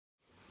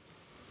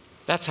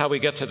That's how we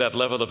get to that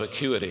level of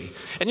acuity.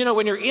 And you know,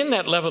 when you're in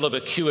that level of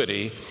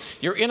acuity,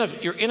 you're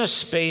in a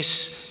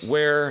space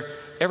where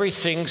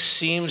everything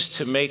seems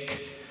to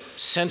make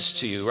sense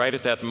to you right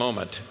at that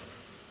moment.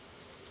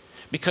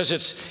 Because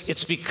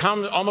it's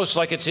become almost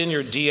like it's in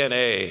your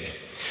DNA.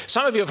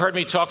 Some of you have heard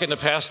me talk in the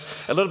past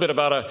a little bit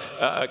about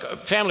a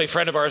family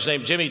friend of ours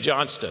named Jimmy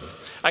Johnston.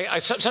 I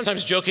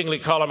sometimes jokingly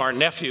call him our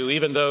nephew,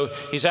 even though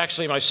he's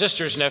actually my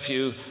sister's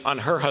nephew on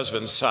her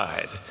husband's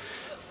side.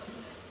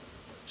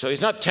 So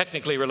he's not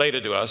technically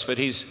related to us, but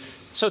he's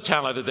so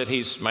talented that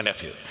he's my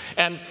nephew.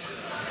 And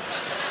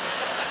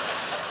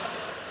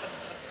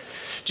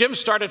Jim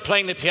started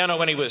playing the piano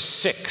when he was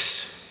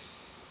 6.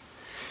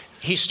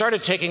 He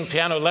started taking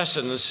piano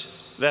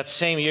lessons that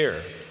same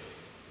year.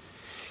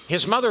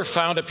 His mother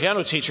found a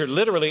piano teacher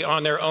literally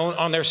on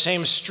their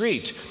same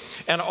street.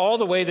 And all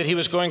the way that he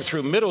was going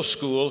through middle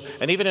school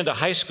and even into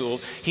high school,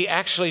 he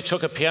actually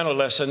took a piano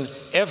lesson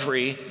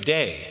every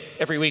day,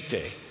 every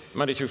weekday,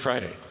 Monday through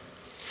Friday.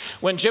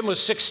 When Jim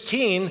was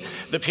 16,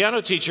 the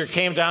piano teacher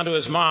came down to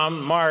his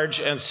mom, Marge,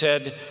 and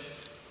said,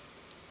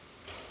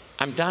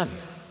 "I'm done.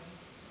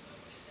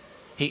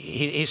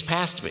 He's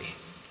passed me."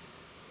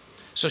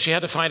 So she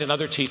had to find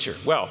another teacher.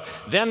 Well,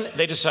 then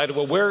they decided,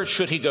 well, where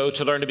should he go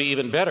to learn to be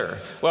even better?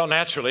 Well,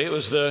 naturally, it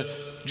was the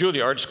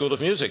Juilliard School of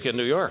Music in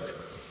New York.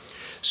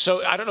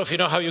 So I don't know if you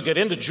know how you get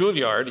into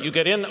Juilliard. You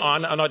get in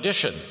on an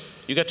audition.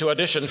 You get to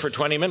audition for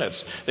 20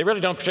 minutes. They really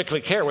don't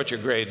particularly care what your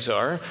grades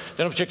are.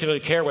 They don't particularly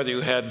care whether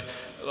you had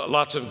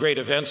lots of great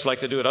events like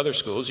they do at other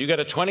schools. You get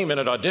a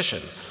 20-minute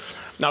audition.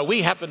 Now,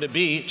 we happened to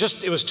be,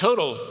 it was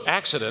total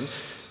accident.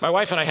 My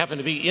wife and I happened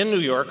to be in New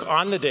York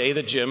on the day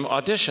that Jim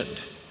auditioned.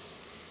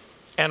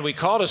 And we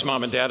called his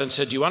mom and dad and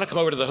said, "Do you want to come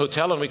over to the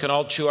hotel and we can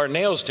all chew our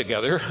nails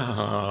together?"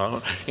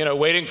 You know,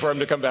 waiting for him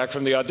to come back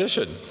from the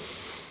audition.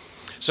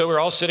 So we're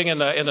all sitting in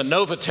the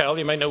Novotel.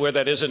 You may know where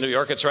that is in New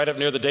York. It's right up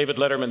near the David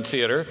Letterman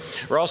Theater.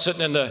 We're all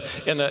sitting in the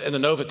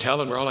Novotel,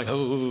 and we're all like,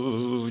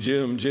 "Oh,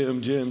 Jim,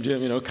 Jim, Jim,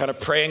 Jim," you know, kind of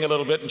praying a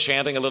little bit and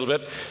chanting a little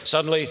bit.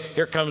 Suddenly,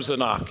 here comes the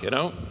knock, you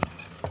know.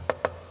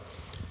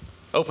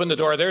 Open the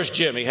door, there's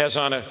Jim. He has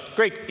on a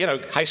great, you know,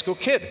 high school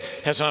kid.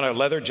 Has on a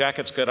leather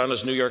jacket, got on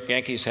his New York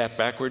Yankees hat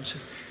backwards.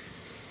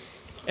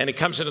 And he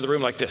comes into the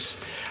room like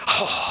this.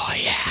 "Oh,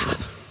 yeah.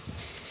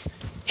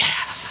 Yeah.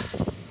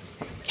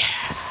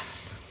 Yeah.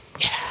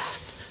 Yeah."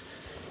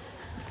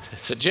 I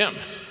said, "Jim,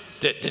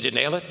 did you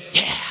nail it?"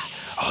 "Yeah.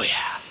 Oh,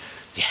 yeah.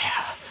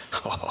 Yeah.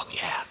 Oh,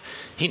 yeah."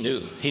 He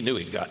knew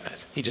he'd gotten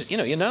it. He just, you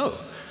know.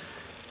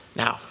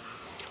 Now,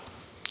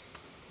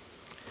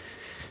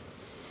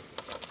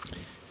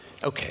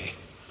 okay,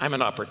 I'm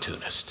an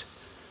opportunist.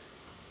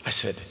 I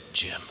said,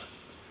 "Jim,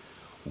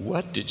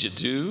 what did you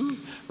do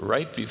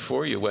right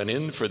before you went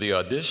in for the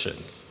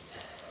audition?"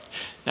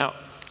 Now,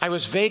 I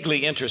was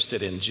vaguely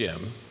interested in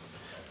Jim.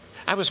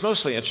 I was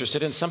mostly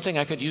interested in something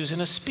I could use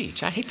in a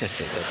speech. I hate to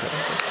say that, but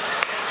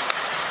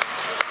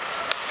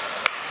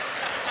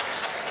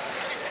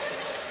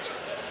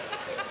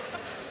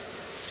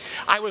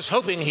I was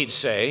hoping he'd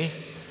say,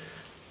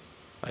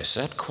 "I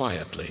sat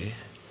quietly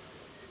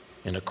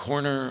in a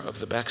corner of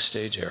the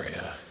backstage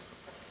area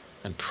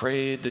and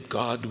prayed that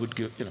God would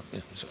give," you know,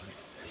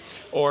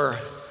 or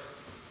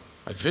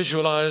 "I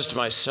visualized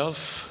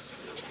myself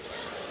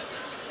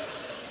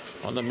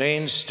on the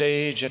main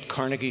stage at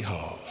Carnegie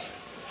Hall.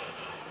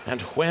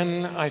 And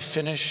when I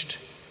finished,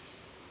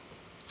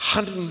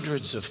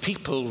 hundreds of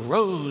people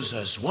rose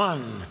as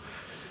one,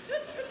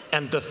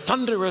 and the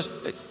thunderous..."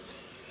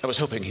 I was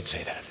hoping he'd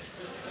say that.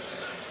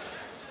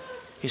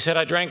 He said,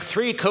 "I drank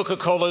 3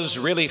 Coca-Colas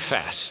really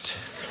fast."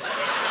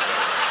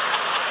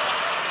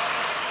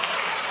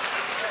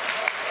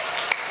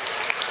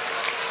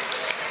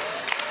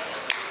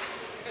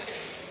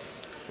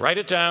 Write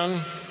it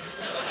down.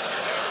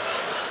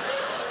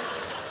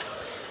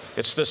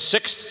 It's the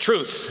 6th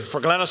truth for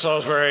Glenna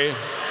Salisbury.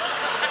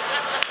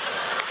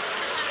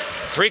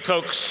 3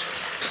 Cokes,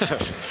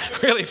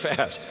 really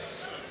fast.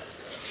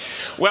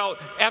 Well,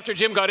 after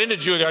Jim got into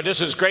Juilliard,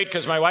 this was great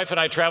because my wife and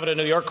I traveled to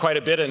New York quite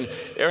a bit, and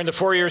during the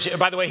 4 years,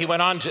 by the way, he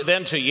went on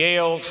then to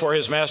Yale for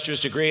his master's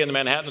degree and the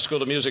Manhattan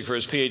School of Music for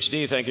his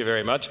PhD, thank you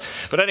very much.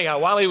 But anyhow,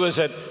 while he was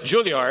at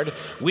Juilliard,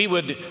 we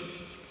would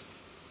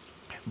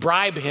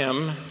bribe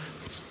him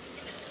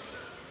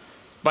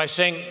by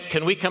saying,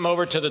 "Can we come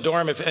over to the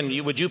dorm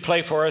would you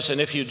play for us? And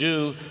if you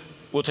do,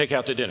 we'll take you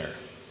out to dinner."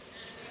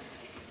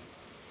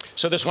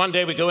 So this one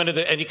day we go into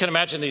and you can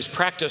imagine these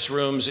practice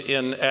rooms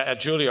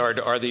at Juilliard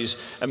are these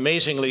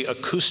amazingly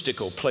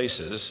acoustical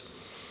places.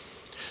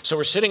 So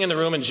we're sitting in the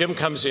room and Jim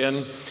comes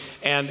in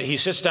and he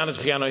sits down at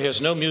the piano. He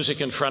has no music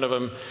in front of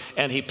him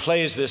and he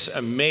plays this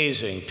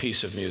amazing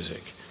piece of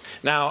music.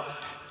 Now,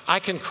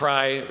 I can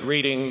cry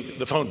reading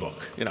the phone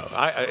book, you know.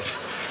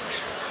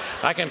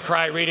 I can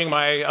cry reading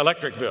my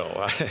electric bill.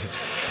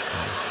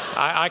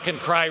 I can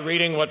cry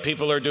reading what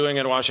people are doing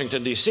in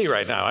Washington, D.C.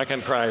 right now. I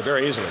can cry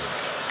very easily.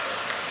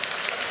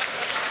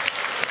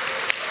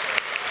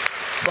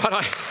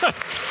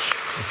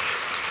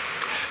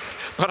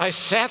 But I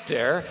sat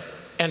there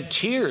and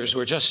tears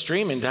were just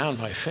streaming down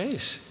my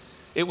face.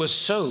 It was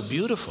so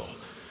beautiful.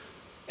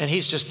 And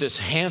he's just this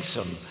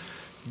handsome,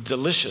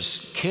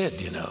 delicious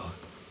kid,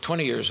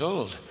 20 years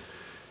old.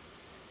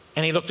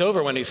 And he looked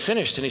over when he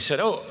finished and he said,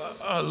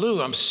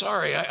 Lou, I'm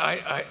sorry.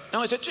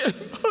 No, I said, Jim,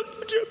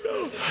 Jim,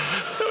 no.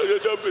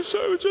 Don't be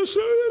sorry. It's just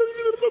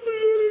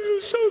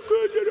so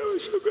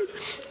good, so good.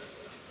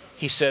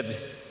 He said,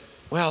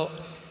 well,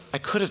 I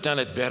could have done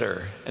it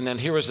better. And then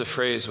here was the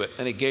phrase,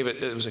 and he gave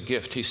it was a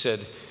gift. He said,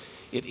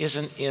 it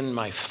isn't in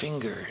my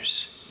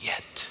fingers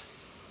yet.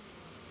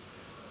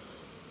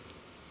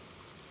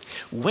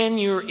 When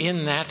you're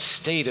in that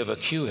state of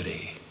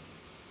acuity,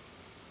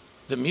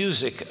 the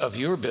music of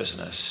your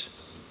business,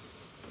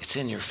 it's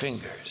in your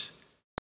fingers.